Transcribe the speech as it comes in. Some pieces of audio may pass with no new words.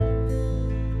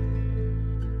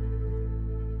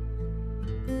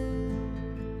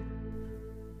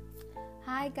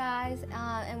Hi guys,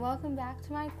 and welcome back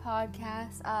to my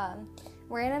podcast,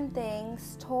 Random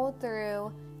Things Told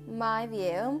Through My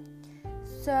View.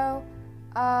 So,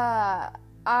 I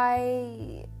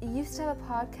used to have a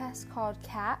podcast called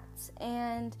Cats,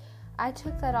 and I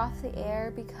took that off the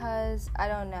air because, I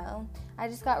don't know, I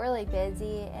just got really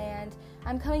busy, and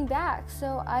I'm coming back,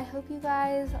 so I hope you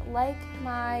guys like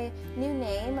my new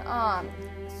name.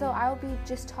 So I will be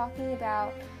just talking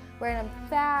about random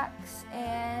facts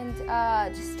and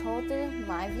just told through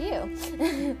my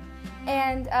view.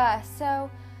 And so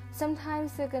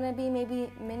sometimes they're going to be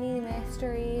maybe mini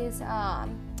mysteries.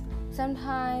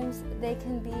 Sometimes they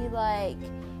can be like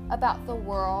about the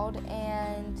world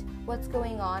and what's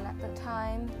going on at the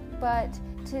time. But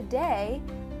today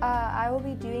I will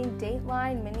be doing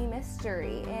Dateline Mini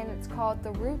Mystery, and it's called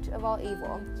The Root of All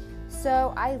Evil.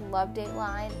 So I love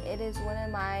Dateline. It is one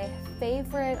of my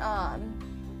favorite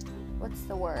what's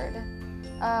the word?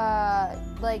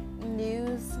 Like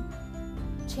news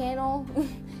channel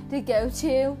to go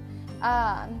to.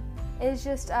 It's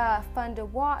just fun to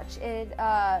watch. It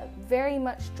very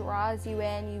much draws you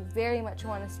in. You very much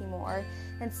want to see more.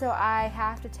 And so I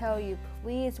have to tell you,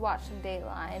 please watch some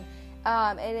Dateline.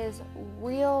 It is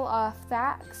real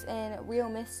facts and real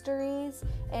mysteries,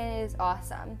 and it is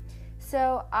awesome.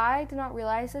 So I did not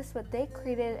realize this, but they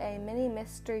created a mini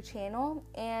mystery channel,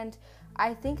 and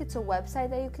I think it's a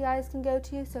website that you guys can go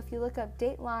to. So if you look up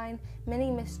Dateline Mini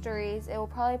Mysteries, it will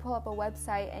probably pull up a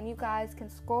website, and you guys can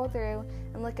scroll through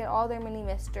and look at all their mini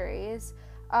mysteries.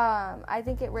 I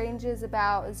think it ranges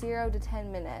about 0 to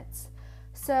 10 minutes.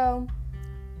 So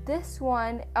this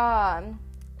one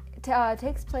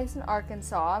takes place in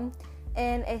Arkansas,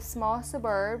 in a small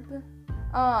suburb,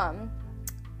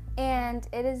 and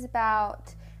it is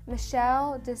about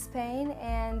Michelle Despain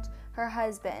and her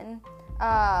husband,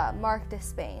 Mark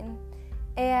Despain.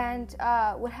 And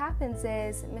what happens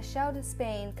is Michelle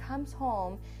Despain comes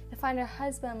home to find her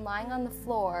husband lying on the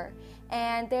floor,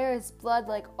 and there is blood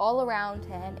like all around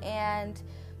him, and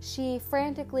she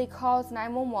frantically calls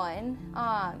 911,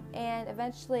 and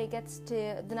eventually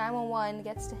the 911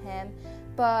 gets to him,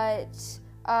 but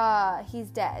he's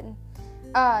dead.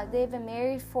 They've been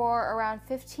married for around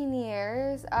 15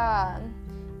 years,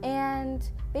 and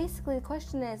basically the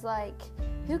question is, like,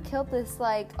 who killed this,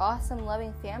 like, awesome,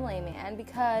 loving family man?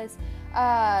 Because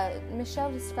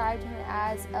Michelle described him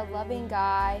as a loving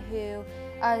guy who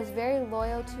is very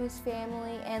loyal to his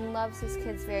family and loves his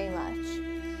kids very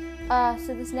much.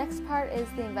 So this next part is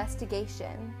the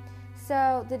investigation.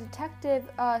 So the detective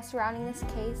surrounding this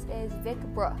case is Vic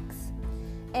Brooks.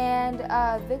 And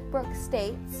Vic Brooks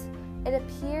states, it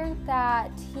appeared that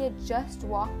he had just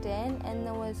walked in and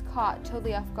then was caught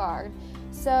totally off guard.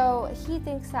 So he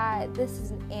thinks that this is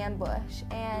an ambush,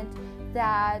 and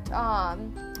that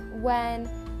when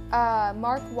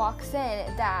Mark walks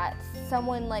in, that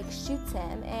someone like shoots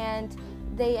him, and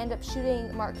they end up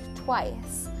shooting Mark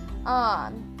twice.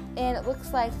 And it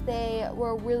looks like they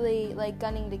were really like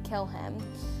gunning to kill him.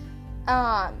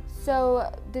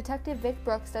 So Detective Vic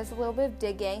Brooks does a little bit of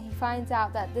digging. He finds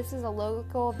out that this is a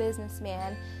local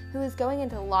businessman who is going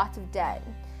into lots of debt.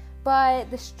 But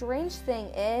the strange thing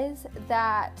is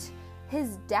that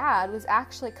his dad was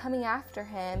actually coming after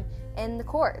him in the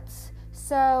courts.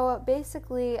 So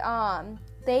basically,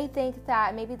 they think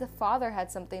that maybe the father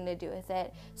had something to do with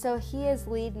it. So he is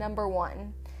lead number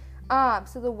one.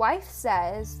 So the wife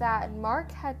says that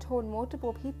Mark had told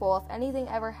multiple people, if anything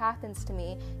ever happens to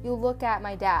me, you look at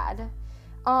my dad.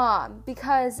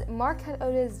 Because Mark had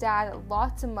owed his dad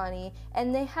lots of money,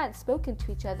 and they hadn't spoken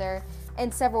to each other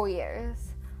in several years.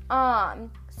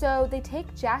 So they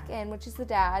take Jack in, which is the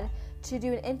dad, to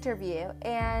do an interview,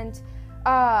 and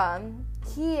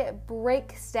he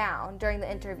breaks down during the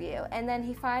interview, and then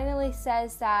he finally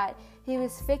says that he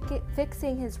was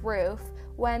fixing his roof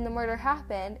when the murder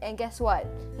happened, and guess what?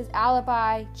 His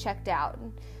alibi checked out.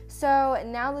 So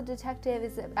now the detective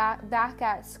is back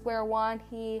at square one.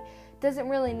 He doesn't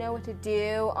really know what to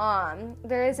do.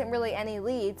 There isn't really any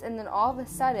leads, and then all of a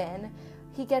sudden,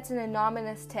 he gets an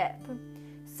anonymous tip.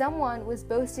 Someone was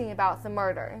boasting about the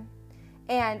murder,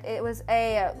 and it was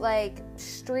a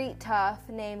street tough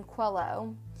named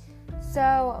Quello.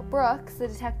 So Brooks, the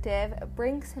detective,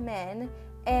 brings him in,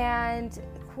 and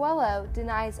Quello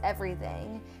denies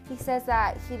everything. He says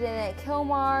that he didn't kill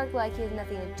Mark, like he has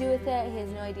nothing to do with it, he has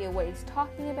no idea what he's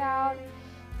talking about,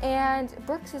 and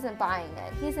Brooks isn't buying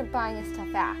it. He isn't buying this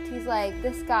tough act. He's like,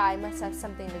 this guy must have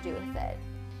something to do with it.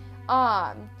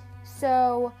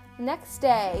 So next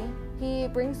day, he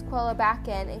brings Quello back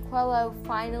in, and Quello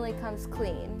finally comes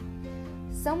clean.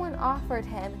 Someone offered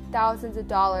him thousands of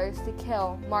dollars to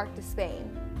kill Mark Despain.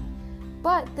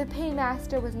 But the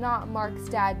paymaster was not Mark's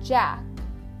dad, Jack.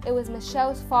 It was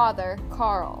Michelle's father,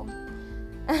 Carl.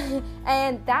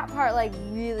 And that part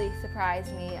really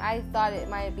surprised me. I thought it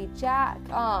might be Jack,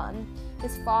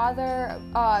 his father,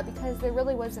 because there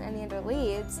really wasn't any other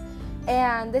leads.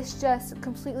 And this just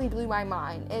completely blew my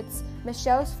mind. It's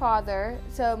Michelle's father,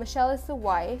 so Michelle is the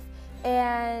wife,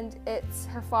 and it's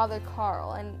her father,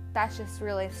 Carl, and that's just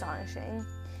really astonishing.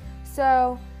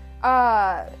 So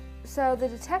the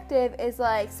detective is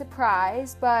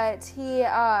surprised, but he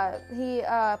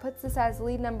puts this as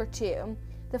lead number 2,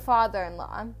 the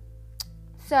father-in-law.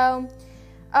 So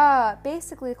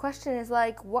basically the question is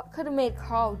what could have made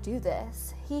Carl do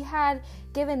this? He had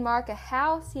given Mark a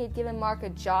house, he had given Mark a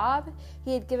job,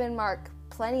 he had given Mark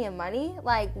plenty of money.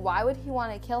 Why would he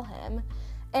want to kill him?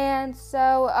 And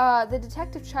so the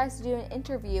detective tries to do an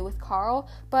interview with Carl,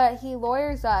 but he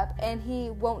lawyers up and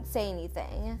he won't say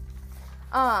anything.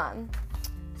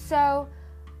 So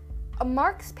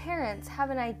Mark's parents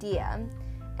have an idea,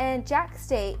 and Jack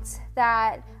states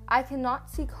that I cannot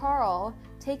see Carl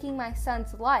taking my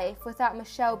son's life without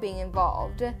Michelle being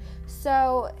involved.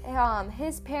 So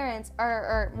his parents,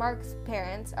 or Mark's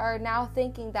parents, are now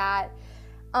thinking that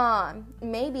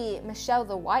maybe Michelle,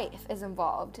 the wife, is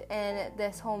involved in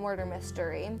this whole murder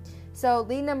mystery. So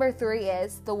lead number 3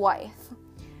 is the wife.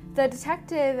 The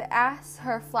detective asks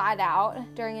her flat out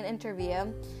during an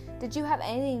interview, "Did you have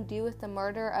anything to do with the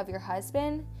murder of your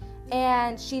husband?"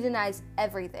 And she denies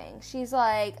everything. She's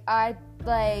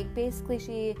basically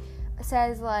she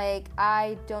says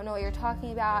I don't know what you're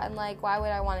talking about, and why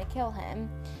would I want to kill him?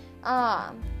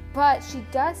 But she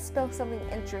does spill something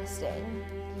interesting.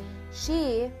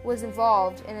 She was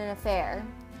involved in an affair,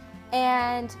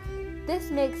 and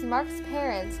this makes Mark's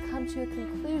parents come to a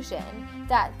conclusion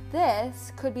that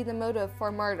this could be the motive for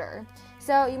murder.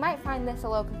 So you might find this a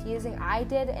little confusing. I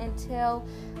did until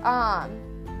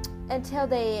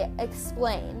they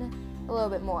explain a little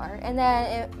bit more, and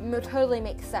then it totally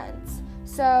makes sense.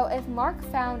 So if Mark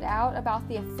found out about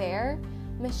the affair,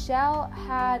 Michelle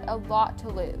had a lot to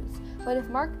lose. But if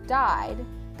Mark died,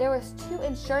 there was 2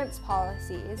 insurance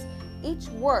policies, each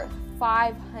worth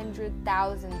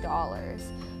 $500,000.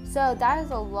 So that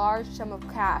is a large sum of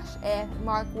cash if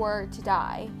Mark were to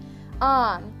die.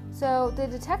 So the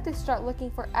detectives start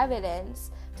looking for evidence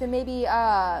to maybe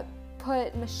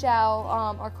put Michelle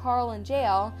or Carl in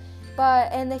jail,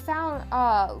 and they found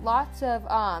lots of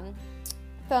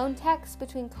phone texts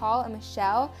between Carl and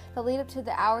Michelle that lead up to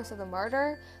the hours of the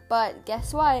murder. But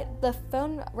guess what? The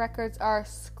phone records are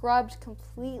scrubbed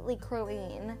completely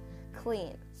clean.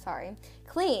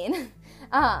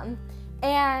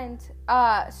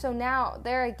 So now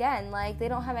they're again they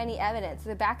don't have any evidence.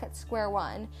 They're back at square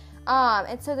one.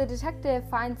 And so the detective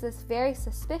finds this very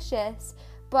suspicious,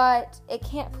 but it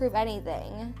can't prove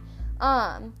anything.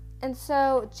 And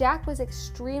so Jack was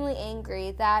extremely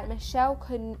angry that Michelle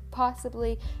could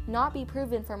possibly not be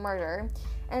proven for murder.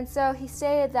 And so he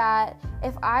stated that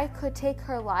if I could take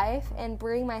her life and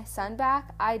bring my son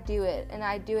back, I'd do it, and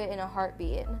I'd do it in a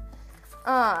heartbeat.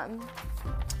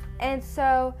 And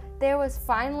so there was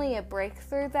finally a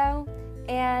breakthrough though,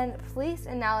 and police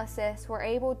analysis were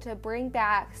able to bring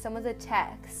back some of the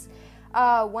texts.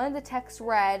 One of the texts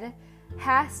read,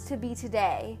 "Has to be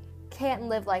today, can't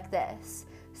live like this."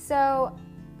 So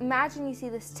imagine you see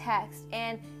this text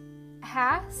and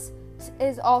has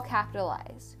is all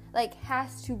capitalized.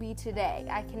 Has to be today.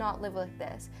 I cannot live like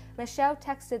this. Michelle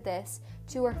texted this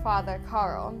to her father,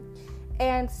 Carl.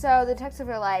 And so the detectives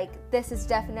are this is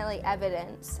definitely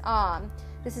evidence.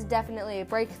 This is definitely a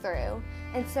breakthrough.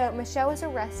 And so Michelle was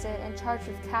arrested and charged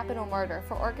with capital murder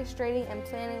for orchestrating and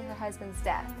planning her husband's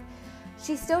death.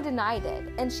 She still denied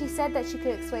it, and she said that she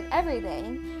could explain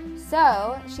everything.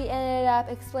 So she ended up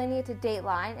explaining it to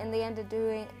Dateline, and they ended up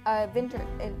doing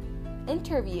an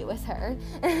interview with her.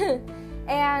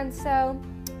 And so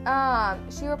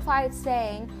she replied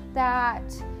saying that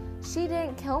she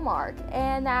didn't kill Mark,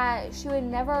 and that she would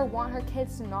never want her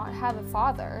kids to not have a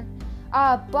father.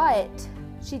 But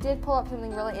she did pull up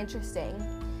something really interesting.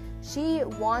 She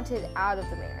wanted out of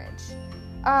the marriage.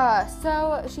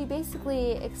 So she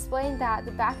basically explained that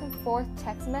the back and forth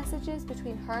text messages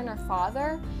between her and her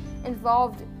father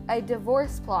involved a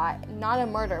divorce plot, not a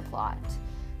murder plot.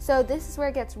 So this is where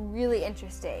it gets really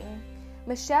interesting.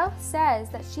 Michelle says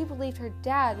that she believed her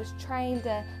dad was trying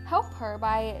to help her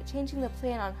by changing the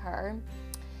plan on her,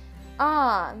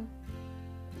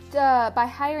 by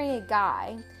hiring a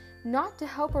guy, not to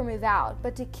help her move out,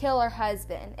 but to kill her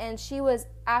husband, and she was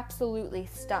absolutely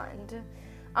stunned.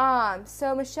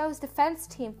 So Michelle's defense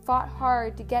team fought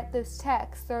hard to get those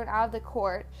texts thrown out of the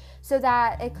court so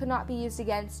that it could not be used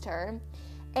against her.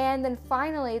 And then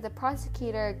finally, the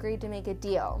prosecutor agreed to make a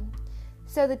deal.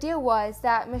 So the deal was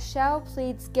that Michelle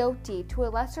pleads guilty to a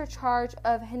lesser charge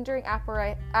of hindering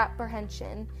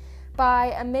apprehension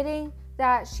by admitting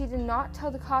that she did not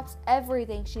tell the cops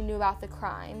everything she knew about the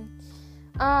crime.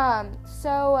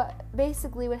 So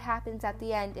basically what happens at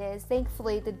the end is,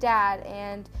 thankfully, the dad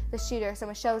and the shooter, so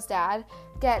Michelle's dad,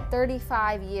 get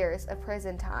 35 years of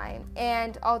prison time.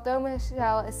 And although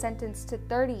Michelle is sentenced to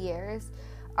 30 years,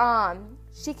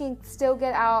 she can still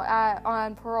get out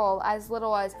on parole as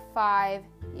little as 5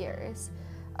 years.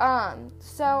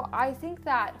 So I think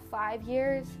that 5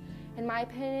 years, in my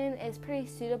opinion, is pretty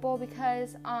suitable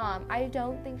because I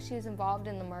don't think she was involved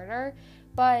in the murder,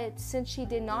 but since she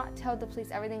did not tell the police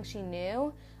everything she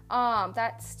knew,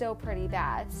 that's still pretty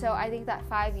bad. So I think that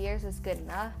 5 years is good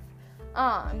enough.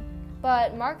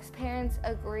 But Mark's parents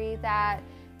agree that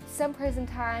some prison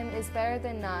time is better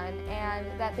than none, and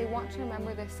that they want to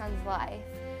remember their son's life.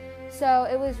 So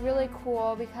it was really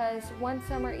cool because one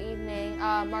summer evening,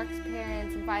 Mark's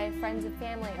parents invited friends and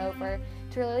family over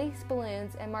to release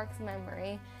balloons in Mark's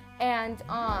memory. And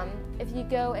if you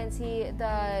go and see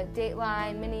the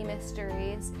Dateline Mini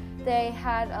Mysteries, they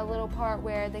had a little part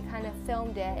where they kind of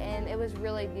filmed it, and it was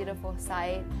really beautiful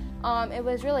sight. It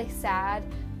was really sad,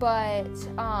 but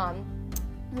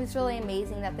it was really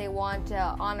amazing that they want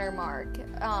to honor Mark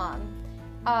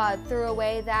through a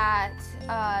way that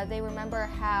they remember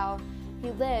how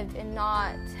he lived and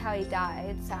not how he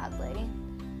died, sadly.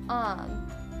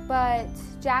 But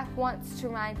Jack wants to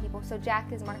remind people, so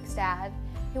Jack is Mark's dad,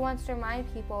 he wants to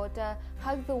remind people to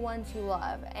hug the ones you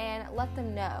love and let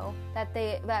them know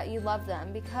that you love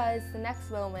them, because the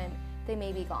next moment they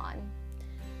may be gone.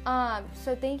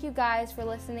 So thank you guys for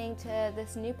listening to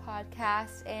this new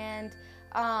podcast, and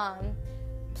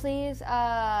please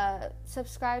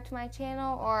subscribe to my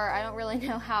channel, or I don't really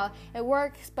know how it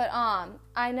works, but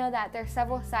I know that there's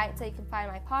several sites that you can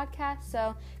find my podcast.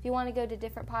 So if you want to go to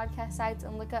different podcast sites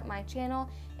and look up my channel,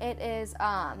 it is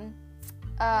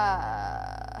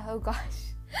oh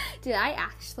gosh, did I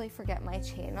actually forget my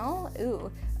channel?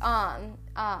 Ooh, oh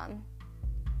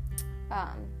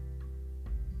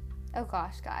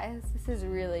gosh, guys, this is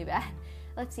really bad.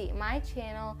 Let's see, my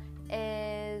channel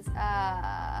is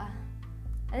I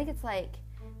think it's like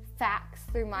Facts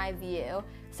Through My View.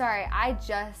 Sorry, I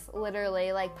just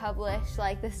literally published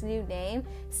this new name.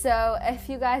 So if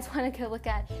you guys want to go look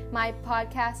at my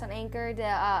podcast on Anchor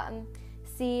to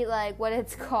see what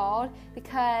it's called,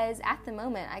 because at the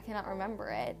moment I cannot remember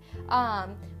it.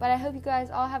 But I hope you guys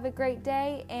all have a great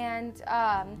day, and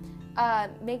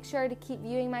make sure to keep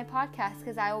viewing my podcast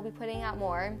because I will be putting out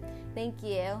more. Thank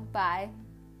you. Bye.